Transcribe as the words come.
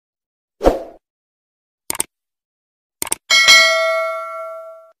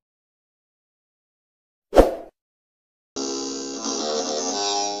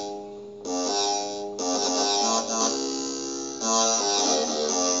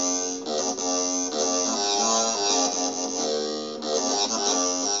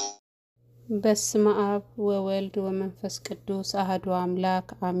በስመ አብ ወወልድ ወመንፈስ ቅዱስ አሐዱ አምላክ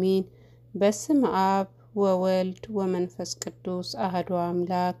አሜን። በስመ አብ ወወልድ ወመንፈስ ቅዱስ አሐዱ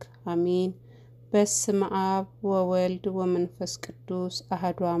አምላክ አሜን። በስመ አብ ወወልድ ወመንፈስ ቅዱስ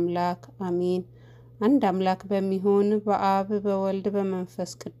አሐዱ አምላክ አሜን። አንድ አምላክ በሚሆን በአብ በወልድ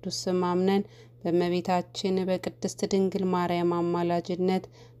በመንፈስ ቅዱስ ስም አምነን በእመቤታችን በቅድስት ድንግል ማርያም አማላጅነት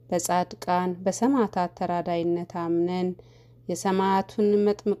በጻድቃን በሰማዕታት ተራዳይነት አምነን የሰማዕቱን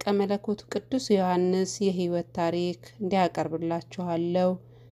መጥምቀ መለኮት ቅዱስ ዮሐንስ የህይወት ታሪክ እንዲያቀርብላችኋለሁ።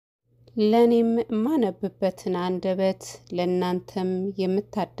 ለኔም ማነብበትን አንደበት ለናንተም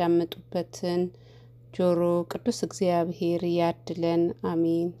የምታዳምጡበትን ጆሮ ቅዱስ እግዚአብሔር ያድለን።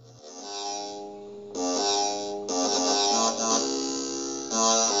 አሜን።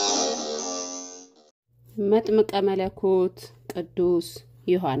 መጥምቀ መለኮት ቅዱስ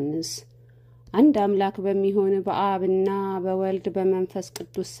ዮሐንስ። አንድ አምላክ በሚሆን በአብና በወልድ በመንፈስ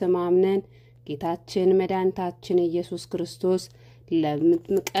ቅዱስ ስም አምነን ጌታችን መድኃኒታችን ኢየሱስ ክርስቶስ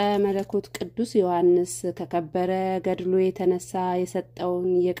ለመጥምቀ መለኮት ቅዱስ ዮሐንስ ከከበረ ገድሉ የተነሳ የሰጠውን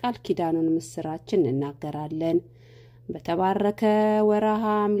የቃል ኪዳኑን ምስራችን እናገራለን። በተባረከ ወርሃ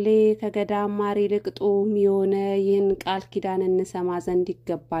ሐምሌ ከገዳም ማር ይልቅ ጡም የሆነ ይህን ቃል ኪዳን እንሰማ ዘንድ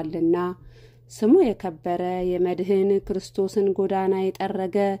ይገባልና ስሙ የከበረ የመድህን ክርስቶስን ጎዳና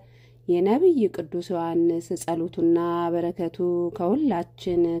የጠረገ የነብይ ቅዱስ ዮሐንስ ጸሎቱና በረከቱ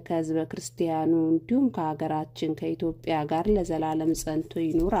ከሁላችን ከሕዝበ ክርስቲያኑ እንዲሁም ከሀገራችን ከኢትዮጵያ ጋር ለዘላለም ጸንቶ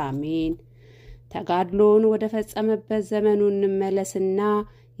ይኑር አሜን። ተጋድሎን ወደ ፈጸመበት ዘመኑ እንመለስና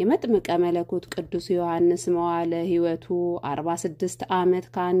የመጥምቀ መለኮት ቅዱስ ዮሐንስ መዋዕለ ሕይወቱ 46 ዓመት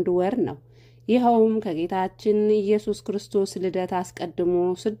ከአንድ ወር ነው። ይኸውም ከጌታችን ኢየሱስ ክርስቶስ ልደት አስቀድሞ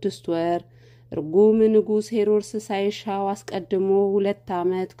 6 ወር ርጉም ንጉስ ሄሮድስ ሳይሻው አስቀድሞ 2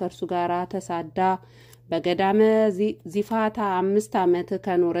 ዓመት ከርሱ ጋር ተሳዳ በገዳመ ዚፋታ 5 ዓመት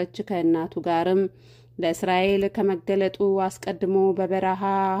ከኖረች ከእናቱ ጋርም ለእስራኤል ከመገለጡ አስቀድሞ በበረሃ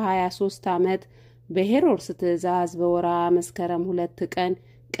 23 ዓመት በሄሮድስ ትእዛዝ በወራ መስከረም 2 ቀን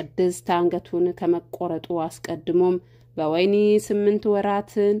ቅድስት አንገቱን ከመቆረጡ አስቀድሞም በወይኒ 8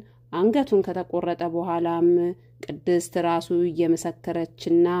 ወራትን አንገቱን ከተቆረጠ በኋላም ቅድስት ራሱ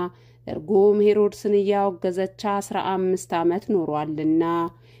እየመሰከረችና እርጉም ሄሮድስን ያወገዘች 15 ዓመት ኖሯልና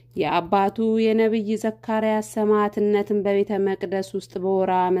የአባቱ የነብይ ዘካርያስ ሰማዕትነትን በቤተ መቅደስ ውስጥ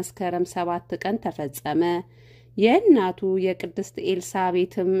በወራ መስከረም 7 ቀን ተፈጸመ። የእናቱ የቅድስት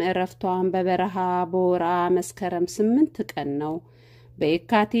ኤልሳቤጥም ዕረፍቷን በበረሃ በወራ መስከረም 8 ቀን ነው።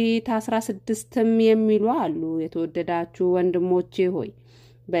 በየካቲት 16ም የሚሉ አሉ። የተወደዳችሁ ወንድሞቼ ሆይ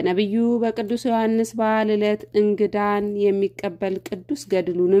በነብዩ በቅዱስ ዮሐንስ በዓል ዕለት እንግዳን የሚቀበል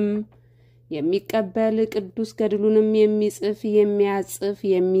ቅዱስ ገድሉንም የሚጽፍ የሚያጽፍ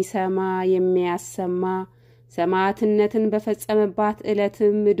የሚሰማ የሚያሰማ ሰማዕትነትን በፈጸመባት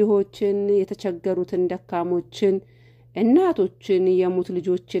ዕለትም ድሆችን የተቸገሩትን ደካሞችን እናቶችን የሙት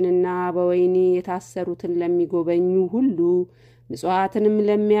ልጆችንና በወይኒ የታሰሩትን ለሚጎበኙ ሁሉ ምጽዋትንም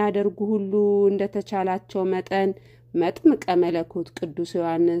ለሚያደርጉ ሁሉ እንደተቻላቸው መጠን መጥምቀ መለኮት ቅዱስ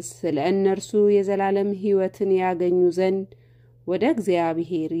ዮሐንስ ለእነርሱ የዘላለም ሕይወትን ያገኙ ዘንድ ወደ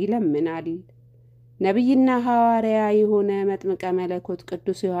እግዚአብሔር ይለምናል። ነብይና ሐዋርያ የሆነ መጥምቀ መለኮት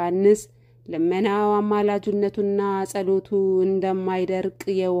ቅዱስ ዮሐንስ ለመናው አማላጅነቱና ጸሎቱ እንደማይደርቅ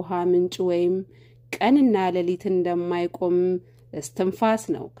የውሃ ምንጭ ወይም ቀንና ሌሊት እንደማይቆም እስትንፋስ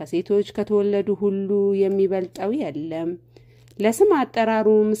ነው። ከሴቶች ከተወለዱ ሁሉ የሚበልጠው የለም። ለስም አጠራሩ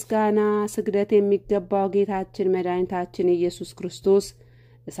ምስጋና ስግደት የሚገባው ጌታችን መድኃኒታችን ኢየሱስ ክርስቶስ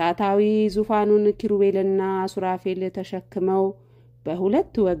እሳታዊ ዙፋኑን ኪሩቤልና ሱራፌል ተሸክመው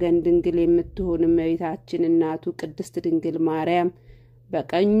በሁለት ወገን ድንግል የምትሆን እመቤታችን እናቱ ቅድስት ድንግል ማርያም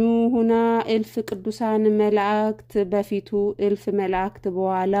በቀኙ ሆና እልፍ ቅዱሳን መላእክት በፊቱ እልፍ መላእክት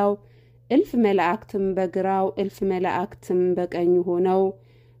በኋላው እልፍ መላእክትም በግራው እልፍ መላእክትም በቀኙ ሆነው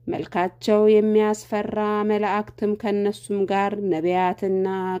መልካቸው የሚያስፈራ መላእክትም ከነሱም ጋር ነቢያትና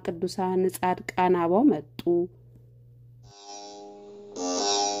ቅዱሳን ጻድቃን አበው መጡ።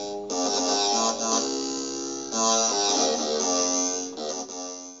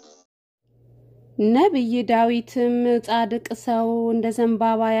 ነብይ ዳዊትም ጻድቅ ሰው እንደ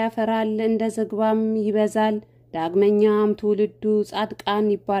ዘንባባ ያፈራል እንደ ዝግባም ይበዛል ዳግመኛም ትውልዱ ጻድቃን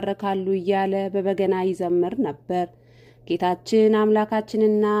ይባረካሉ እያለ በበገና ይዘምር ነበር። ጌታችን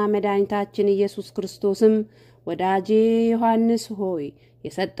አምላካችንና መድኃኒታችን ኢየሱስ ክርስቶስም ወዳጄ ዮሐንስ ሆይ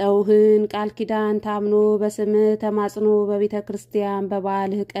የሰጠውህን ቃል ኪዳን ታምኖ በስምህ ተማጽኖ በቤተ ክርስቲያን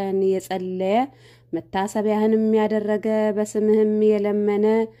በበዓልህ ቀን የጸለየ መታሰቢያህንም ያደረገ በስምህም የለመነ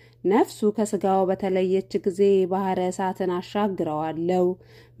ነፍሱ ከስጋው በተለየች ጊዜ ባህረ እሳትን አሻግረዋለሁ።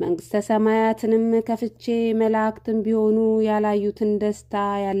 መንግስተ ሰማያትንም ከፍቼ መላእክትም ቢሆኑ ያላዩትን ደስታ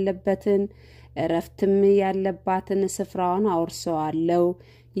ያለበትን እረፍትም ያለባትን ስፍራውን አወርሰዋለሁ።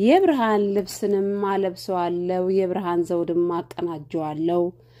 የብርሃን ልብስንም አለብሰዋለሁ። የብርሃን ዘውድም አቀናጀዋለሁ።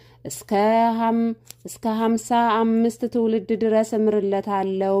 እስከ 55 ትውልድ ድረስ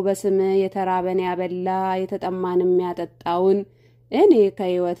እምርለታለሁ። በስም የተራበን ያበላ የተጠማንም ያጠጣውን እኔ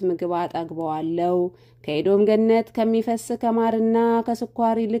ከህይወት ምግብ አጠግበዋለሁ። ከኤዶም ገነት ከሚፈስ ከማርና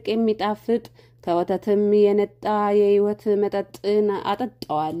ከስኳር ይልቅ የሚጣፍጥ ከወተትም የነጣ የህይወት መጠጥን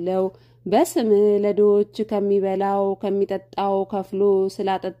አጠጣዋለሁ። በስም ለድሆች ከሚበላው ከሚጠጣው ከፍሎ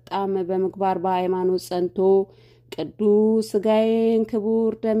ስላጠጣም በምግባር በሃይማኖት ጸንቶ ቅዱስ ሥጋዬን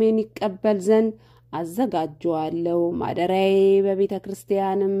ክቡር ደሜን ይቀበል ዘንድ አዘጋጀዋለሁ። ማደሪያዬ በቤተ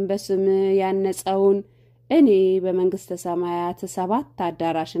ክርስቲያንም በስም ያነጸውን እኔ በመንግስተ ሰማያት 7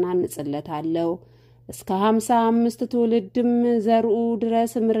 አዳራሽን አንጽለታለሁ። እስከ 55 ትውልድም ዘርኡ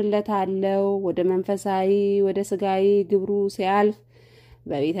ድረስ እምርለታለሁ። ወደ መንፈሳዊ ወደ ሥጋዊ ግብሩ ሲያልፍ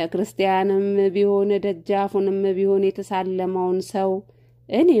በቤተ ክርስቲያንም ቢሆን ደጃፉንም ቢሆን የተሳለመውን ሰው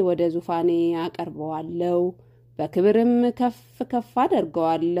እኔ ወደ ዙፋኔ አቀርበዋለሁ። በክብርም ከፍ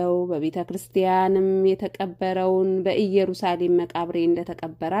አደርገዋለሁ። በቤተ ክርስቲያንም የተቀበረውን በኢየሩሳሌም መቃብሬ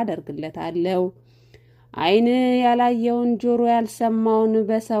እንደተቀበረ አደርግለታለሁ። ዓይን ያላየውን ጆሮ ያልሰማውን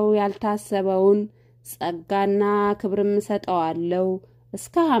በሰው ያልታሰበውን ጸጋና ክብርም ሰጠዋለሁ።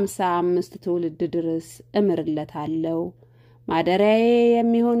 እስከ 55 ትውልድ ድረስ እምርለታለሁ። ማደሪያዬ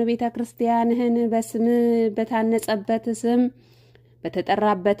የሚሆን ቤተ ክርስቲያንህን በስም በታነጸበት ስም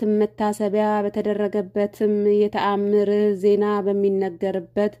በተጠራበትም መታሰቢያ በተደረገበትም የተአምር ዜና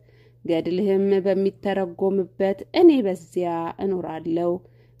በሚነገርበት ገድልህም በሚተረጎምበት እኔ በዚያ እኖራለሁ።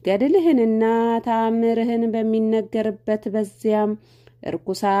 ገድልህንና ተአምርህን በሚነገርበት በዚያም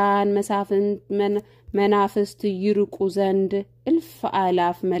እርኩሳን መናፍስት ይርቁ ዘንድ እልፍ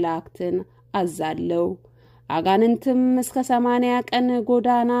አላፍ መላእክትን አዛለሁ። አጋንንትም እስከ 80 ቀን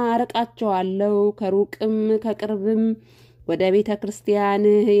ጎዳና አርቃቸዋለሁ። ከሩቅም ከቅርብም ወደ ቤተ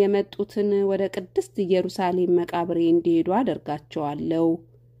ክርስቲያንህ የመጡትን ወደ ቅድስት ኢየሩሳሌም መቃብሬ እንዲሄዱ አደርጋቸዋለሁ።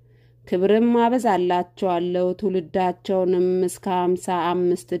 ክብርም አበዛላቸዋለሁ። ትውልዳቸውንም እስከ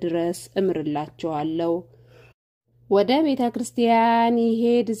 55 ድረስ እምርላቸዋለሁ። ወደ ቤተ ክርስቲያን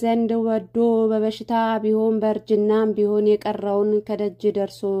ይሄድ ዘንድ ወዶ በበሽታ ቢሆን በእርጅናም ቢሆን የቀረውን ከደጅ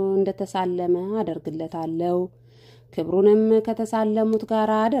ደርሶ እንደተሳለመ አደርግለታለሁ። ክብሩንም ከተሳለሙት ጋር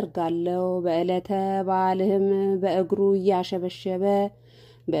አደርጋለሁ። በዕለተ በዓልህም በእግሩ እያሸበሸበ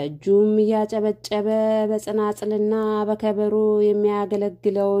በእጁም እያጨበጨበ በጽናጽልና በከበሮ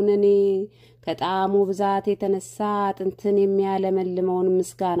የሚያገለግለውን እኔ ከጣዕሙ ብዛት የተነሳ አጥንትን የሚያለመልመውን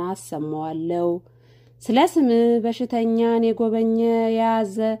ምስጋና አሰማዋለሁ። ስለ ስም በሽተኛን የጎበኘ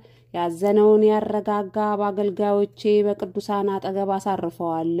ያዘነውን ያረጋጋ በአገልጋዮቼ በቅዱሳን አጠገብ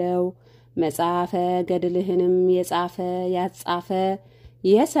አሳርፈዋለሁ። መጽሐፈ ገድልህንም የጻፈ ያጻፈ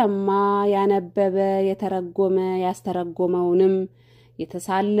የሰማ ያነበበ የተረጎመ ያስተረጎመውንም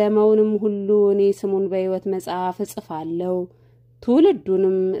የተሳለመውንም ሁሉ እኔ ስሙን በሕይወት መጽሐፍ እጽፋለሁ።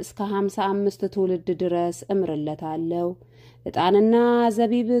 ትውልዱንም እስከ 55 ትውልድ ድረስ እምርለታለሁ። ዕጣንና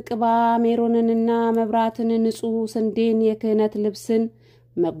ዘቢብ ቅባ ሜሮንንና መብራትን ንጹሕ ስንዴን የክህነት ልብስን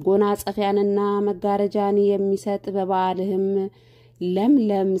መጎናጸፊያንና መጋረጃን የሚሰጥ በበዓልህም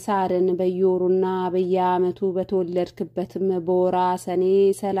ለምለም ሳርን በየወሩና በየዓመቱ በተወለድክበትም በወራ ሰኔ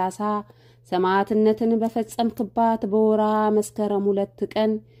 30 ሰማዕትነትን በፈጸምክባት በወራ መስከረም 2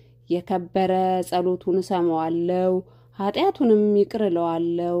 ቀን የከበረ ጸሎቱን ሰማዋለሁ። ኃጢአቱንም ይቅር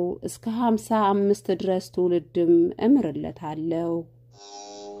እለዋለሁ። እስከ 55 ድረስ ትውልድም እምርለታለሁ።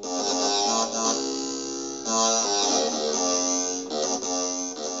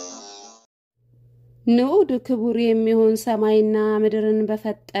 ንዑድ ክቡር የሚሆን ሰማይና ምድርን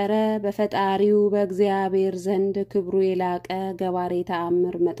በፈጠረ በፈጣሪው በእግዚአብሔር ዘንድ ክብሩ የላቀ ገባሬ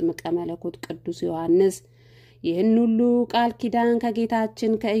ተአምር መጥምቀ መለኮት ቅዱስ ዮሐንስ ይህን ሁሉ ቃል ኪዳን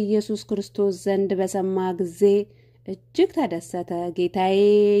ከጌታችን ከኢየሱስ ክርስቶስ ዘንድ በሰማ ጊዜ እጅግ ተደሰተ። ጌታዬ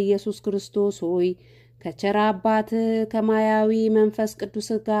ኢየሱስ ክርስቶስ ሆይ ከቸር አባት ከማያዊ መንፈስ ቅዱስ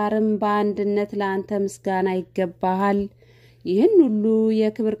ጋርም በአንድነት ለአንተ ምስጋና ይገባሃል። ይህን ሁሉ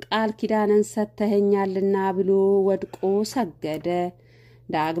የክብር ቃል ኪዳንን ሰጥተኸኛልና ብሎ ወድቆ ሰገደ።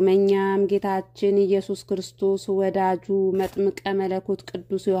 ዳግመኛም ጌታችን ኢየሱስ ክርስቶስ ወዳጁ መጥምቀ መለኮት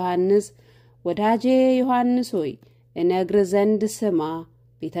ቅዱስ ዮሐንስ ወዳጄ ዮሐንስ ሆይ እነግር ዘንድ ስማ።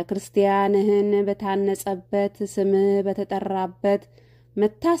 ቤተ ክርስቲያንህን በታነጸበት ስም በተጠራበት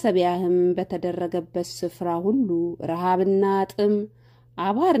መታሰቢያህም በተደረገበት ስፍራ ሁሉ ረሃብና ጥም፣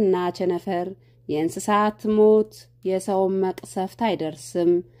 አባርና ቸነፈር፣ የእንስሳት ሞት፣ የሰው መቅሰፍት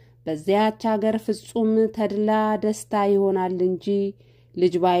አይደርስም። በዚያች ሀገር ፍጹም ተድላ ደስታ ይሆናል እንጂ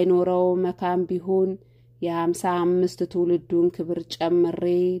ልጅ ባይኖረው መካም ቢሆን የ55 ትውልዱን ክብር ጨምሬ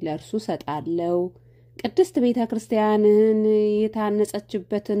ለእርሱ ሰጣለው። ቅድስት ቤተ ክርስቲያንን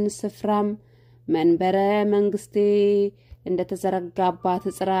የታነጸችበትን ስፍራም መንበረ መንግስቴ እንደተዘረጋባት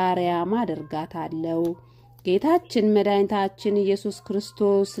ጽራሪያም አደርጋታለው። ጌታችን መድኃኒታችን ኢየሱስ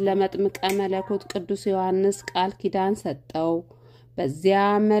ክርስቶስ ለመጥምቀ መለኮት ቅዱስ ዮሐንስ ቃል ኪዳን ሰጠው። በዚያ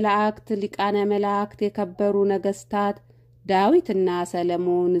መላእክት ሊቃነ መላእክት የከበሩ ነገስታት ዳዊትና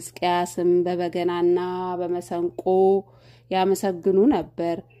ሰለሞን ሕዝቅያስም በበገናና በመሰንቆ ያመሰግኑ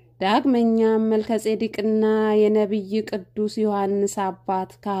ነበር። ዳግመኛም መልከጼዴቅና የነቢይ ቅዱስ ዮሐንስ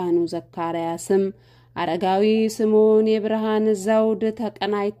አባት ካህኑ ዘካርያስም አረጋዊ ስምዖን የብርሃን ዘውድ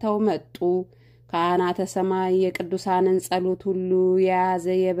ተቀናይተው መጡ። ካህናተ ሰማይ የቅዱሳንን ጸሎት ሁሉ የያዘ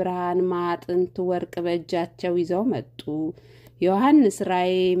የብርሃን ማዕጠንት ወርቅ በእጃቸው ይዘው መጡ። ዮሐንስ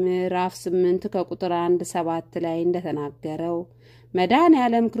ራእይ ምዕራፍ 8 ከቁጥር 1-7 ላይ እንደተናገረው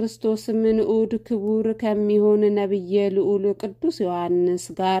መድኃኔዓለም ክርስቶስም ንዑድ ክቡር ከሚሆን ነቢየ ልዑል ቅዱስ ዮሐንስ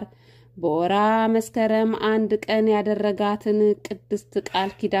ጋር በወራ መስከረም 1 ቀን ያደረጋትን ቅድስት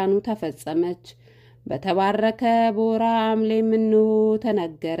ቃል ኪዳኑ ተፈጸመች። በተባረከ በወራ ሐምሌም እንሆ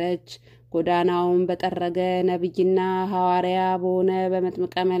ተነገረች። ጎዳናውን በጠረገ ነቢይና ሐዋርያ በሆነ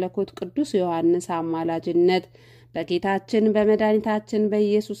በመጥምቀ መለኮት ቅዱስ ዮሐንስ አማላጅነት በጌታችን በመድኃኒታችን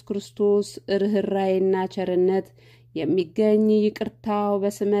በኢየሱስ ክርስቶስ ርኅራኄና ቸርነት የሚገኝ ይቅርታው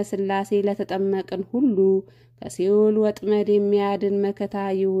በስመ ሥላሴ ለተጠመቅን ሁሉ ከሲኦል ወጥመድ የሚያድን መከታ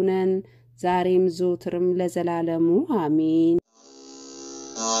ይሁነን ዛሬም ዘወትርም ለዘላለሙ አሜን።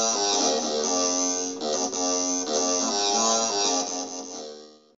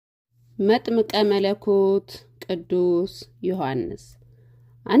 መጥምቀ መለኮት ቅዱስ ዮሐንስ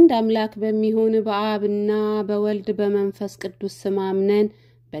አንድ አምላክ በሚሆን በአብና በወልድ በመንፈስ ቅዱስ ስም አምነን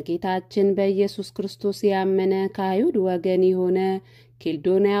በጌታችን በኢየሱስ ክርስቶስ ያመነ ከአይሁድ ወገን የሆነ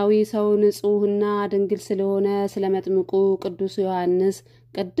ኬልዶናዊ ሰው ንጹሕና ድንግል ስለሆነ ስለመጥምቁ ቅዱስ ዮሐንስ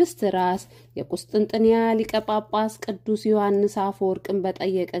ቅድስት ራስ የቁስጥንጥንያ ሊቀ ጳጳስ ቅዱስ ዮሐንስ አፈወርቅን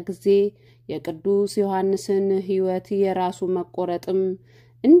በጠየቀ ጊዜ የቅዱስ ዮሐንስን ሕይወት የራሱ መቆረጥም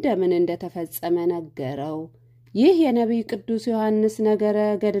እንደምን እንደተፈጸመ ነገረው። ይህ የነቢይ ቅዱስ ዮሐንስ ነገረ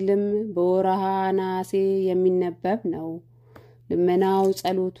ገድልም በወርሃ ነሐሴ የሚነበብ ነው። ልመናው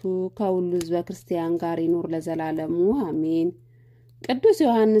ጸሎቱ ከሁሉ ሕዝበ ክርስቲያን ጋር ይኖር ለዘላለሙ አሜን። ቅዱስ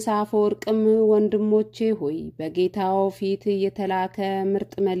ዮሐንስ አፈወርቅም ወንድሞቼ ሆይ በጌታው ፊት የተላከ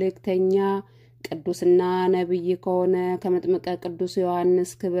ምርጥ መልእክተኛ ቅዱስና ነቢይ ከሆነ ከመጥምቀ ቅዱስ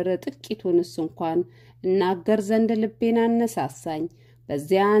ዮሐንስ ክብር ጥቂቱንስ እንኳን እናገር ዘንድ ልቤን አነሳሳኝ።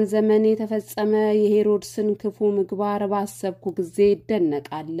 በዚያን ዘመን የተፈጸመ የሄሮድስን ክፉ ምግባር ባሰብኩ ጊዜ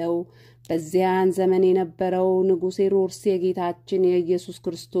ይደነቃለሁ። በዚያን ዘመን የነበረው ንጉሥ ሄሮድስ የጌታችን የኢየሱስ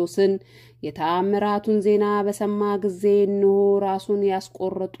ክርስቶስን የተአምራቱን ዜና በሰማ ጊዜ እንሆ ራሱን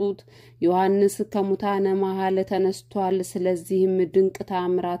ያስቆረጡት ዮሐንስ ከሙታን መሃል ተነስቷል፣ ስለዚህም ድንቅ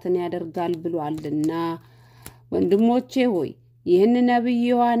ተአምራትን ያደርጋል ብሏልና። ወንድሞቼ ሆይ ይህን ነቢይ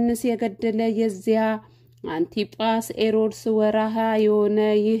ዮሐንስ የገደለ የዚያ አንቲጳስ ሄሮድስ ወራሃ የሆነ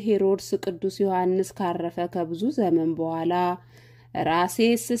ይህ ሄሮድስ ቅዱስ ዮሐንስ ካረፈ ከብዙ ዘመን በኋላ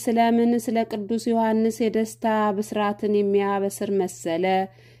ራሴስ ስለምን ስለ ቅዱስ ዮሐንስ የደስታ ብስራትን የሚያበስር መሰለ?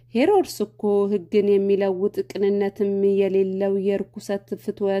 ሄሮድስ እኮ ሕግን የሚለውጥ ቅንነትም የሌለው የርኩሰት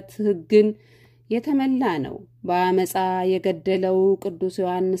ፍትወት ሕግን የተመላ ነው። በአመፃ የገደለው ቅዱስ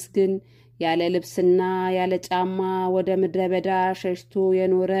ዮሐንስ ግን ያለ ልብስና ያለ ጫማ ወደ ምድረ በዳ ሸሽቶ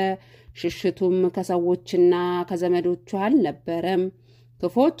የኖረ ሽሽቱም ከሰዎችና ከዘመዶቹ አልነበረም።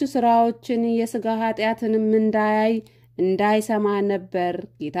 ክፎች ስራዎችን የሥጋ ኃጢአትንም እንዳይሰማ ነበር።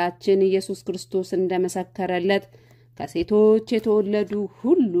 ጌታችን ኢየሱስ ክርስቶስ እንደመሰከረለት ከሴቶች የተወለዱ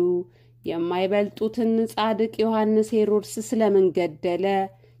ሁሉ የማይበልጡትን ጻድቅ ዮሐንስ ሄሮድስ ስለምን ገደለ?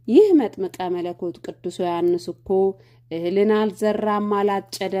 ይህ መጥምቀ መለኮት ቅዱስ ዮሐንስ እኮ እህልን አልዘራም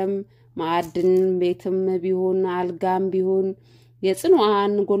አላጨደም፣ ማዕድን ቤትም ቢሆን አልጋም ቢሆን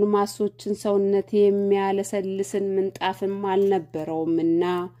የጽኑዓን ጎልማሶችን ሰውነት የሚያለሰልስን ምንጣፍም አልነበረውምና።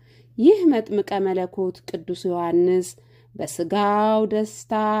 ይህ መጥምቀ መለኮት ቅዱስ ዮሐንስ በሥጋው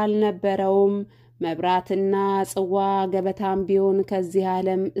ደስታ አልነበረውም። መብራትና ጽዋ ገበታም ቢሆን ከዚህ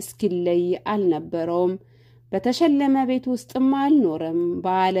ዓለም እስኪለይ አልነበረውም። በተሸለመ ቤት ውስጥም አልኖረም፣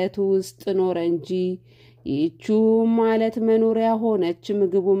 በዓለቱ ውስጥ ኖረ እንጂ። ይህቹ ማለት መኖሪያ ሆነች።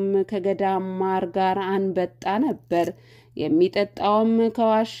 ምግቡም ከገዳም ማር ጋር አንበጣ ነበር። የሚጠጣውም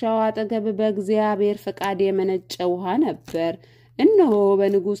ከዋሻው አጠገብ በእግዚአብሔር ፈቃድ የመነጨ ውሃ ነበር። እነሆ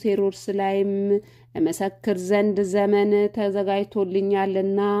በንጉሥ ሄሮድስ ላይም እመሰክር ዘንድ ዘመን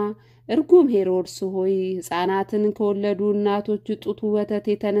ተዘጋጅቶልኛልና እርጉም ሄሮድስ ሆይ ሕፃናትን ከወለዱ እናቶች ጡት ወተት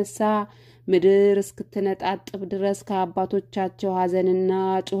የተነሳ ምድር እስክትነጣጥፍ ድረስ ከአባቶቻቸው ሐዘንና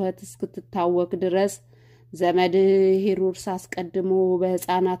ጩኸት እስክትታወክ ድረስ ዘመድ ሄሮድስ አስቀድሞ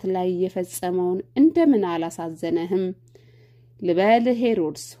በሕፃናት ላይ የፈጸመውን እንደምን አላሳዘነህም? ልበል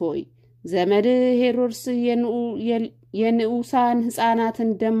ሄሮድስ ሆይ ዘመድ ሄሮድስ የንዑሳን ሕፃናትን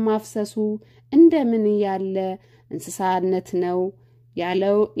ደም ማፍሰሱ እንደምን ያለ እንስሳነት ነው?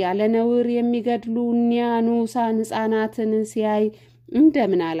 ያለ ነውር የሚገድሉ እኒያ ንዑሳን ሕፃናትን ሲያይ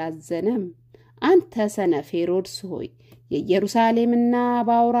እንደምን አላዘነም? አንተ ሰነፍ ሄሮድስ ሆይ የኢየሩሳሌምና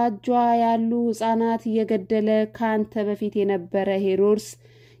በአውራጇ ያሉ ሕፃናት እየገደለ ካንተ በፊት የነበረ ሄሮድስ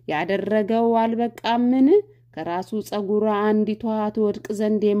ያደረገው አልበቃምን? ከራሱ ጸጉር አንዲቷ ትወድቅ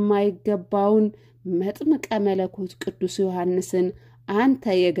ዘንድ የማይገባውን መጥምቀ መለኮት ቅዱስ ዮሐንስን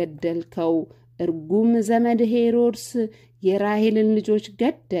አንተ የገደልከው እርጉም ዘመድ ሄሮድስ የራሔልን ልጆች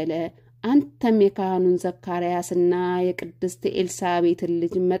ገደለ። አንተም የካህኑን ዘካርያስና የቅድስት ኤልሳቤጥን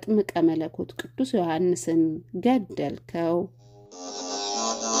ልጅ መጥምቀ መለኮት ቅዱስ ዮሐንስን ገደልከው።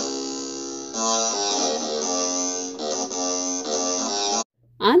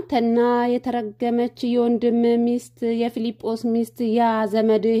 አንተና የተረገመች የወንድም ሚስት የፊልጶስ ሚስት ያ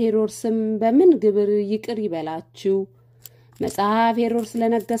ዘመድ ሄሮድስም በምን ግብር ይቅር ይበላችሁ? መጽሐፍ ሄሮድስ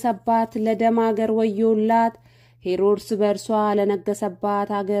ለነገሰባት ለደም አገር ወዮላት፣ ሄሮድስ በእርሷ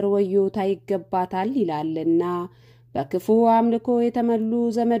ለነገሰባት አገር ወዮታ ይገባታል ይላልና። በክፉ አምልኮ የተመሉ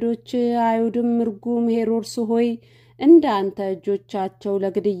ዘመዶች አይሁድም እርጉም ሄሮድስ ሆይ እንዳንተ እጆቻቸው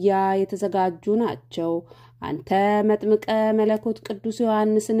ለግድያ የተዘጋጁ ናቸው። አንተ መጥምቀ መለኮት ቅዱስ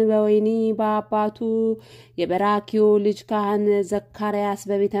ዮሐንስን በወይኒ በአባቱ የበራኪዮ ልጅ ካህን ዘካርያስ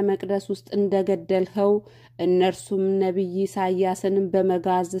በቤተ መቅደስ ውስጥ እንደገደልኸው እነርሱም ነቢይ ኢሳይያስን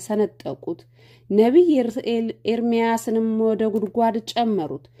በመጋዝ ሰነጠቁት። ነቢይ ኤርምያስንም ወደ ጉድጓድ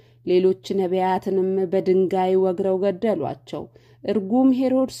ጨመሩት። ሌሎች ነቢያትንም በድንጋይ ወግረው ገደሏቸው። እርጉም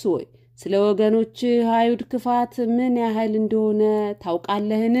ሄሮድስ ሆይ ስለ ወገኖች አይሁድ ክፋት ምን ያህል እንደሆነ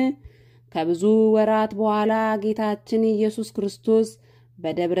ታውቃለህን? ከብዙ ወራት በኋላ ጌታችን ኢየሱስ ክርስቶስ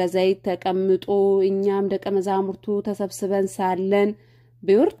በደብረ ዘይት ተቀምጦ እኛም ደቀ መዛሙርቱ ተሰብስበን ሳለን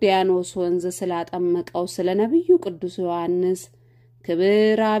በዮርዳኖስ ወንዝ ስላጠመቀው ስለ ነቢዩ ቅዱስ ዮሐንስ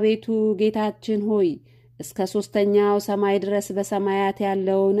ክብር አቤቱ ጌታችን ሆይ እስከ ሶስተኛው ሰማይ ድረስ በሰማያት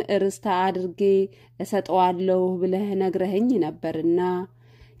ያለውን ርስት አድርጌ እሰጠዋለሁ ብለህ ነግረኸኝ ነበርና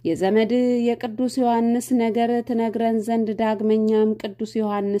የዘመድ የቅዱስ ዮሐንስ ነገር ትነግረን ዘንድ ዳግመኛም ቅዱስ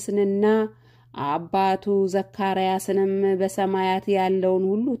ዮሐንስንና አባቱ ዘካርያስንም በሰማያት ያለውን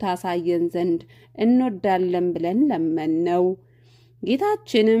ሁሉ ታሳየን ዘንድ እንወዳለን ብለን ለመነው።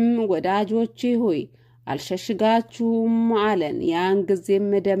 ጌታችንም ወዳጆቼ ሆይ አልሸሽጋችሁም አለን። ያን ጊዜም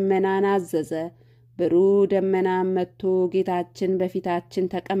ደመናን አዘዘ። ብሩህ ደመናም መጥቶ ጌታችን በፊታችን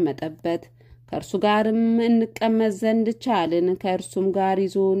ተቀመጠበት። ከእርሱ ጋርም እንቀመጥ ዘንድ ቻልን። ከእርሱም ጋር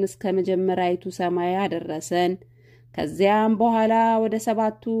ይዞን እስከ መጀመሪያይቱ ሰማይ አደረሰን። ከዚያም በኋላ ወደ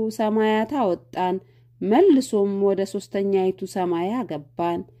 7ቱ ሰማያት አወጣን። መልሶም ወደ 3ኛይቱ ሰማይ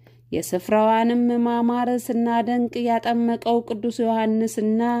አገባን። የስፍራዋንም ማማር ስናደንቅ ያጠመቀው ቅዱስ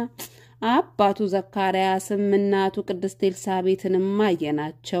ዮሐንስና አባቱ ዘካርያስም እናቱ ቅድስት ኤልሳቤጥንም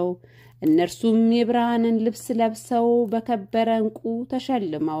አየናቸው። እነርሱም የብርሃንን ልብስ ለብሰው በከበረ ዕንቁ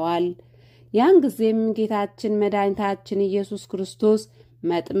ተሸልመዋል። ያን ጊዜም ጌታችን መድኃኒታችን ኢየሱስ ክርስቶስ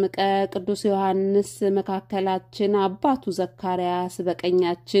መጥምቀ ቅዱስ ዮሐንስ መካከላችን፣ አባቱ ዘካርያስ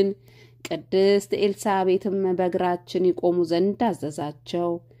በቀኛችን፣ ቅድስት ኤልሳቤጥም በግራችን ይቆሙ ዘንድ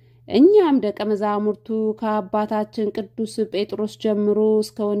አዘዛቸው። እኛም ደቀ መዛሙርቱ ከአባታችን ቅዱስ ጴጥሮስ ጀምሮ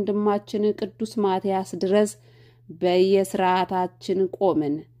እስከ ወንድማችን ቅዱስ ማትያስ ድረስ በየሥርዓታችን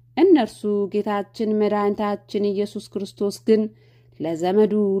ቆምን። እነርሱ ጌታችን መድኃኒታችን ኢየሱስ ክርስቶስ ግን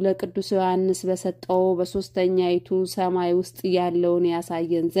ለዘመዱ ለቅዱስ ዮሐንስ በሰጠው በሶስተኛይቱ ሰማይ ውስጥ ያለውን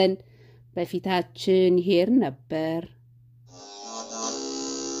ያሳየን ዘንድ በፊታችን ይሄድ ነበር።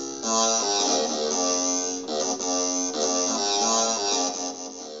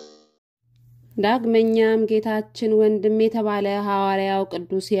 ዳግመኛም ጌታችን ወንድም የተባለ ሐዋርያው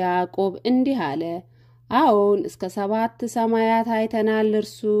ቅዱስ ያዕቆብ እንዲህ አለ። አዎን እስከ 7 ሰማያት አይተናል።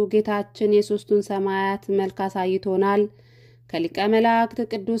 እርሱ ጌታችን የሶስቱን ሰማያት መልክ አሳይቶናል። ከሊቀ መላእክት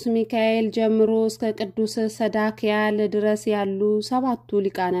ቅዱስ ሚካኤል ጀምሮ እስከ ቅዱስ ሰዳክያል ድረስ ያሉ 7ቱ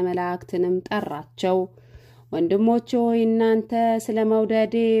ሊቃነ መላእክትንም ጠራቸው። ወንድሞቼ ሆይ እናንተ ስለ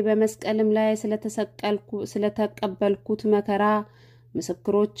መውደዴ በመስቀልም ላይ ስለተቀበልኩት መከራ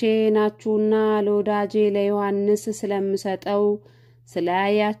ምስክሮቼ ናችሁና ለወዳጄ ለዮሐንስ ስለምሰጠው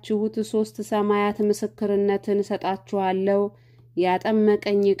ስላያችሁት 3 ሰማያት ምስክርነትን ሰጣችኋለሁ።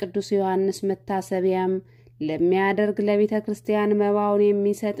 ያጠመቀኝ ቅዱስ ዮሐንስ መታሰቢያም ለሚያደርግ ለቤተ ክርስቲያን መባውን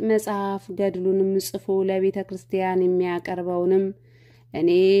የሚሰጥ መጽሐፍ ገድሉንም ጽፎ ለቤተ ክርስቲያን የሚያቀርበውንም እኔ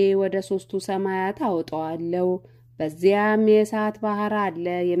ወደ ሶስቱ ሰማያት አወጣዋለሁ። በዚያም የእሳት ባህር አለ።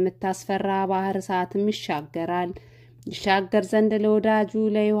 የምታስፈራ ባህር እሳትም ይሻገር ዘንድ ለወዳጁ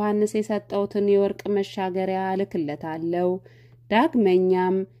ለዮሐንስ የሰጠውትን የወርቅ መሻገሪያ እልክለታለሁ።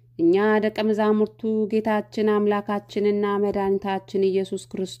 ዳግመኛም እኛ ደቀ መዛሙርቱ ጌታችን አምላካችንና መድኃኒታችን ኢየሱስ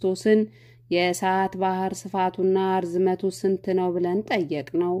ክርስቶስን የእሳት ባህር ስፋቱና ርዝመቱ ስንት ነው ብለን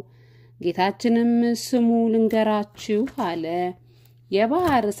ጠየቅነው። ጌታችንም ስሙ ልንገራችሁ አለ።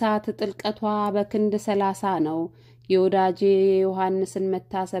 የባህር እሳት ጥልቀቷ በክንድ 30 ነው። የወዳጄ ዮሐንስን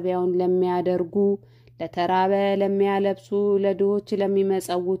መታሰቢያውን ለሚያደርጉ፣ ለተራበ ለሚያለብሱ፣ ለድሆች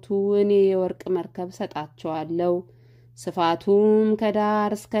ለሚመጸውቱ እኔ የወርቅ መርከብ ሰጣቸዋለሁ። ስፋቱም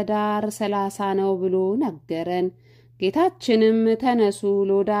ከዳር እስከ ዳር 30 ነው ብሎ ነገረን። ጌታችንም ተነሱ፣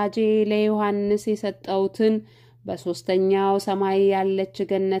 ለወዳጄ ለዮሐንስ የሰጠውትን በሶስተኛው ሰማይ ያለች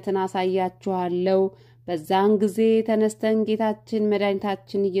ገነትን አሳያችኋለሁ። በዛን ጊዜ ተነስተን ጌታችን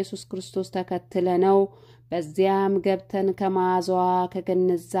መድኃኒታችን ኢየሱስ ክርስቶስ ተከትለነው በዚያም ገብተን ከመዓዛዋ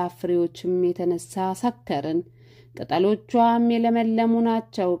ከገነት ዛፍ ፍሬዎችም የተነሳ ሰከርን። ቅጠሎቿም የለመለሙ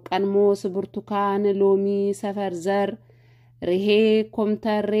ናቸው። ቀንሞስ፣ ብርቱካን፣ ሎሚ፣ ሰፈር ዘር፣ ርሄ፣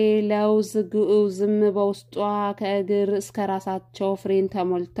 ኮምተሬ፣ ለውዝ፣ ግዑዝም በውስጧ ከእግር እስከ ራሳቸው ፍሬን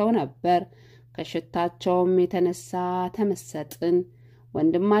ተሞልተው ነበር። ከሽታቸውም የተነሳ ተመሰጥን።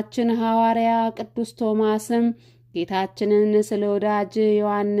 ወንድማችን ሐዋርያ ቅዱስ ቶማስም ጌታችንን ስለ ወዳጅ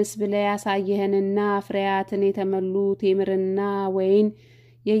ዮሐንስ ብለህ ያሳየህንና ፍሬያትን የተመሉ ቴምርና ወይን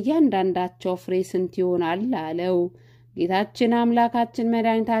የእያንዳንዳቸው ፍሬ ስንት ይሆናል አለው። ጌታችን አምላካችን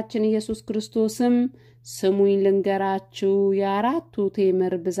መድኃኒታችን ኢየሱስ ክርስቶስም ስሙኝ ልንገራችሁ፣ የአራቱ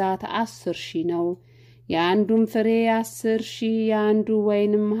ቴምር ብዛት 10,000 ነው። የአንዱም ፍሬ 10,000፣ የአንዱ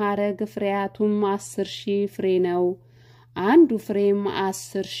ወይንም ሐረግ ፍሬያቱም 10,000 ፍሬ ነው። አንዱ ፍሬም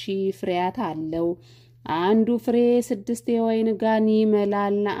 10,000 ፍሬያት አለው። አንዱ ፍሬ 6 የወይን ጋን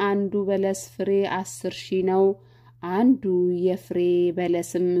ይመላል። አንዱ በለስ ፍሬ 10,000 ነው። አንዱ የፍሬ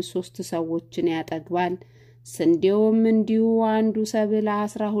በለስም 3 ሰዎችን ያጠግባል። ስንዴውም እንዲሁ አንዱ ሰብል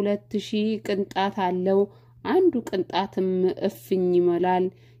 12,000 ቅንጣት አለው። አንዱ ቅንጣትም እፍኝ ይሞላል።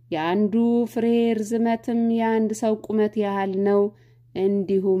 የአንዱ ፍሬ ርዝመትም የአንድ ሰው ቁመት ያህል ነው።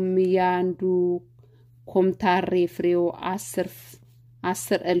 እንዲሁም የአንዱ ኮምታሬ ፍሬው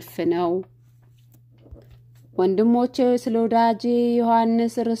 10,000 ነው። ወንድሞቼ ስለ ወዳጄ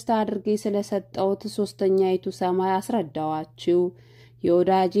ዮሐንስ ርስት አድርጌ ስለሰጠሁት ሶስተኛይቱ ሰማይ አስረዳዋችሁ።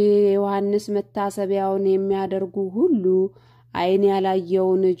 የወዳጄ ዮሐንስ መታሰቢያውን የሚያደርጉ ሁሉ ዓይን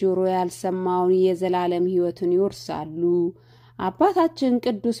ያላየውን ጆሮ ያልሰማውን የዘላለም ሕይወትን ይወርሳሉ። አባታችን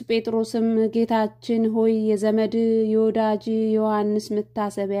ቅዱስ ጴጥሮስም ጌታችን ሆይ የዘመድ የወዳጅ ዮሐንስ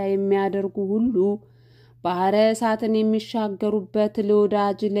መታሰቢያ የሚያደርጉ ሁሉ ባህረ እሳትን የሚሻገሩበት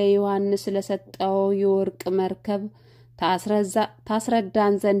ለወዳጅ ለዮሐንስ ለሰጠው የወርቅ መርከብ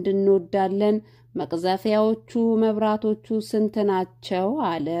ታስረዳን ዘንድ እንወዳለን። መቅዘፊያዎቹ መብራቶቹ ስንት ናቸው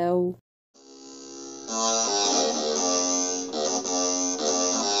አለው።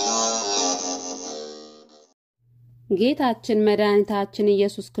 ጌታችን መድኃኒታችን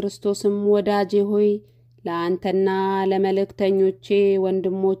ኢየሱስ ክርስቶስም ወዳጄ ሆይ ለአንተና ለመልእክተኞቼ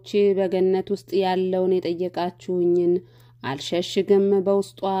ወንድሞቼ በገነት ውስጥ ያለውን የጠየቃችሁኝን አልሸሽግም።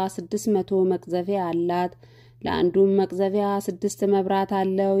 በውስጧ 600 መቅዘፊያ አላት። ለአንዱም መቅዘፊያ 6 መብራት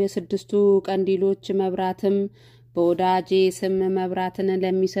አለው። የ6ቱ ቀንዲሎች መብራትም በወዳጄ ስም መብራትን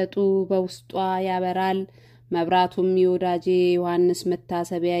ለሚሰጡ በውስጧ ያበራል። መብራቱም የወዳጄ ዮሐንስ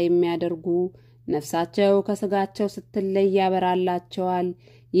መታሰቢያ የሚያደርጉ ነፍሳቸው ከስጋቸው ስትለይ ያበራላቸዋል።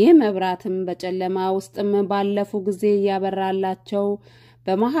 ይህ መብራትም በጨለማ ውስጥም ባለፉ ጊዜ ያበራላቸው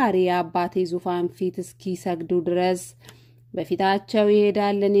በመሐሪ አባቴ ዙፋን ፊት እስኪሰግዱ ድረስ በፊታቸው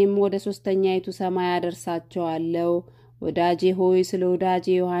ይሄዳል። እኔም ወደ ሶስተኛይቱ ሰማይ አደርሳቸዋለሁ። ወዳጄ ሆይ ስለ ወዳጄ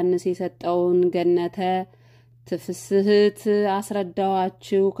ዮሐንስ የሰጠውን ገነተ ትፍስህት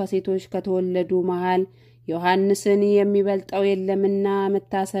አስረዳዋችሁ። ከሴቶች ከተወለዱ መሃል ዮሐንስን የሚበልጠው የለምና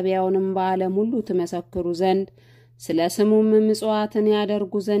መታሰቢያውንም በዓለም ሁሉ ትመሰክሩ ዘንድ ስለ ስሙም ምጽዋትን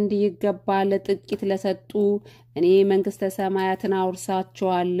ያደርጉ ዘንድ ይገባል። ጥቂት ለሰጡ እኔ መንግሥተ ሰማያትን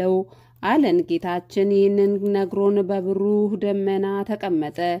አውርሳቸዋለሁ አለን። ጌታችን ይህንን ነግሮን በብሩህ ደመና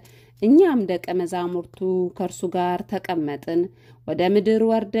ተቀመጠ። እኛም ደቀ መዛሙርቱ ከእርሱ ጋር ተቀመጥን። ወደ ምድር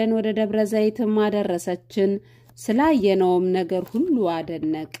ወርደን ወደ ደብረ ዘይትም አደረሰችን። ስላየነውም ነገር ሁሉ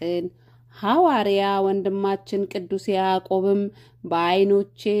አደነቅን። ሐዋርያ ወንድማችን ቅዱስ ያዕቆብም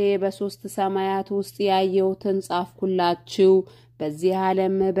በዓይኖቼ በሶስት ሰማያት ውስጥ ያየሁትን ጻፍኩላችሁ። በዚህ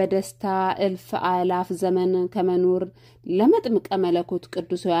ዓለም በደስታ እልፍ አላፍ ዘመን ከመኖር ለመጥምቀ መለኮት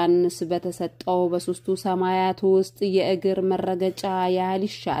ቅዱስ ዮሐንስ በተሰጠው በሶስቱ ሰማያት ውስጥ የእግር መረገጫ ያህል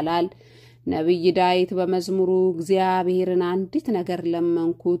ይሻላል። ነቢይ ዳዊት በመዝሙሩ እግዚአብሔርን አንዲት ነገር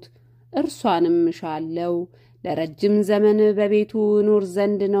ለመንኩት እርሷንም እሻለው፣ ለረጅም ዘመን በቤቱ ኖር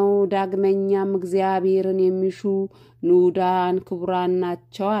ዘንድ ነው። ዳግመኛም እግዚአብሔርን የሚሹ ንዑዳን ክቡራን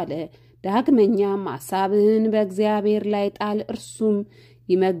ናቸው አለ። ዳግመኛም ሐሳብህን በእግዚአብሔር ላይ ጣል እርሱም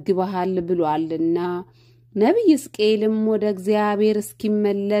ይመግብሃል ብሏልና። ነቢይ ሕዝቅኤልም ወደ እግዚአብሔር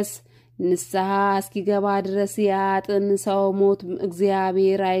እስኪመለስ ንስሐ እስኪገባ ድረስ ያጥን ሰው ሞት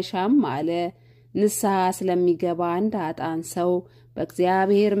እግዚአብሔር አይሻም አለ። ንስሐ ስለሚገባ አንድ አጣን ሰው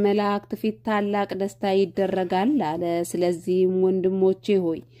በእግዚአብሔር መላእክት ፊት ታላቅ ደስታ ይደረጋል አለ። ስለዚህም ወንድሞቼ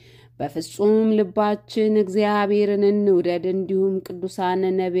ሆይ በፍጹም ልባችን እግዚአብሔርን እንውደድ፣ እንዲሁም ቅዱሳን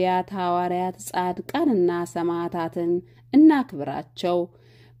ነቢያት፣ ሐዋርያት፣ ጻድቃንና ሰማዕታትን እናክብራቸው።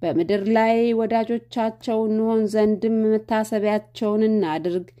 በምድር ላይ ወዳጆቻቸው እንሆን ዘንድም መታሰቢያቸውን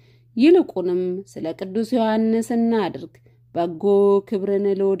እናድርግ። ይልቁንም ስለ ቅዱስ ዮሐንስ እናድርግ። በጎ ክብርን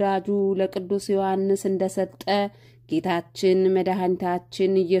ለወዳጁ ለቅዱስ ዮሐንስ እንደሰጠ ጌታችን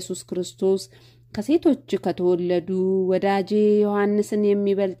መድኃኒታችን ኢየሱስ ክርስቶስ ከሴቶች ከተወለዱ ወዳጄ ዮሐንስን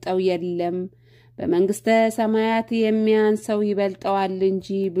የሚበልጠው የለም፣ በመንግስተ ሰማያት የሚያንሰው ይበልጠዋል እንጂ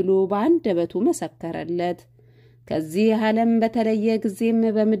ብሎ በአንደበቱ መሰከረለት። ከዚህ ዓለም በተለየ ጊዜም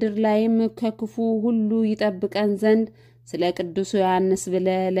በምድር ላይም ከክፉ ሁሉ ይጠብቀን ዘንድ ስለ ቅዱስ ዮሐንስ ብለ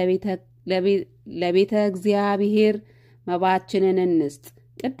ለቤተ እግዚአብሔር መባችንን እንስጥ።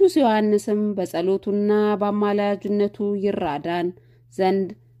 ቅዱስ ዮሐንስም በጸሎቱና በአማላጅነቱ ይራዳን ዘንድ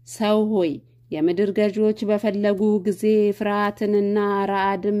ሰው ሆይ የምድር ገዢዎች በፈለጉ ጊዜ ፍርሃትንና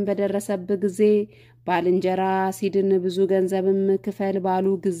ረዓድም በደረሰበት ጊዜ ባልንጀራ ሲድን ብዙ ገንዘብም ክፈል ባሉ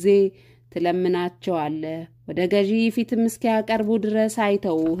ጊዜ ትለምናቸዋለህ። ወደ ገዢ ፊትም እስኪያቀርቡ ድረስ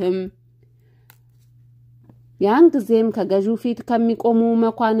አይተውህም። ያን ጊዜም ከገዢው ፊት ከሚቆሙ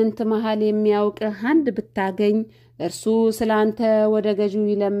መኳንንት መሃል የሚያውቅ አንድ ብታገኝ እርሱ ስላንተ ወደ ገዢው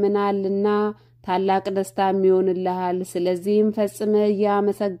ይለምናልና ታላቅ ደስታ የሚሆንልሃል። ስለዚህም ፈጽመ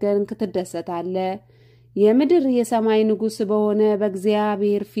ያመሰገንክ ትደሰታለህ። የምድር የሰማይ ንጉስ በሆነ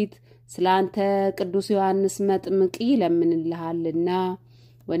በእግዚአብሔር ፊት ስላንተ ቅዱስ ዮሐንስ መጥምቅ ይለምንልሃልና።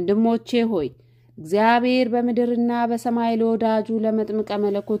 ወንድሞቼ ሆይ እግዚአብሔር በምድርና በሰማይ ለወዳጁ ለመጥምቀ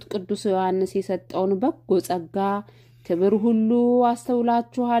መለኮት ቅዱስ ዮሐንስ የሰጠውን በጎ ጸጋ ክብር ሁሉ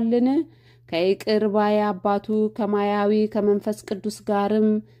አስተውላችኋልን? ከይቅር ባይ አባቱ ከማያዊ ከመንፈስ ቅዱስ ጋርም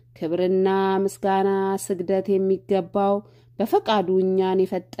ክብርና ምስጋና ስግደት የሚገባው በፈቃዱ እኛን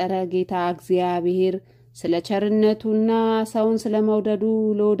የፈጠረ ጌታ እግዚአብሔር ስለ ቸርነቱና ሰውን ስለ መውደዱ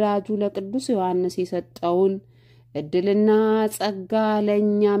ለወዳጁ ለቅዱስ ዮሐንስ የሰጠውን እድልና ጸጋ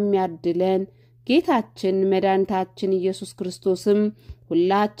ለእኛም ያድለን። ጌታችን መድኃኒታችን ኢየሱስ ክርስቶስም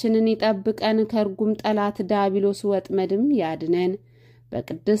ሁላችንን ይጠብቀን፣ ከርጉም ጠላት ዲያብሎስ ወጥመድም ያድነን፣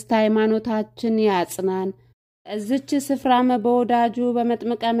 በቅድስት ሃይማኖታችን ያጽናን። እዚች ስፍራም በወዳጁ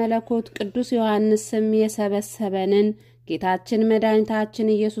በመጥምቀ መለኮት ቅዱስ ዮሐንስ ስም የሰበሰበንን ጌታችን መድኃኒታችን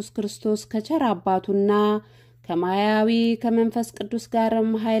ኢየሱስ ክርስቶስ ከቸር አባቱና ከማያዊ ከመንፈስ ቅዱስ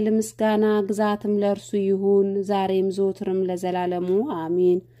ጋርም ኃይል ምስጋና ግዛትም ለእርሱ ይሁን ዛሬም ዘወትርም ለዘላለሙ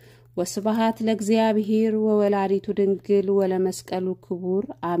አሜን። ወስብሐት ለእግዚአብሔር ወወላዲቱ ድንግል ወለመስቀሉ ክቡር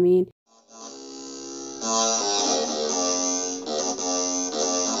አሜን።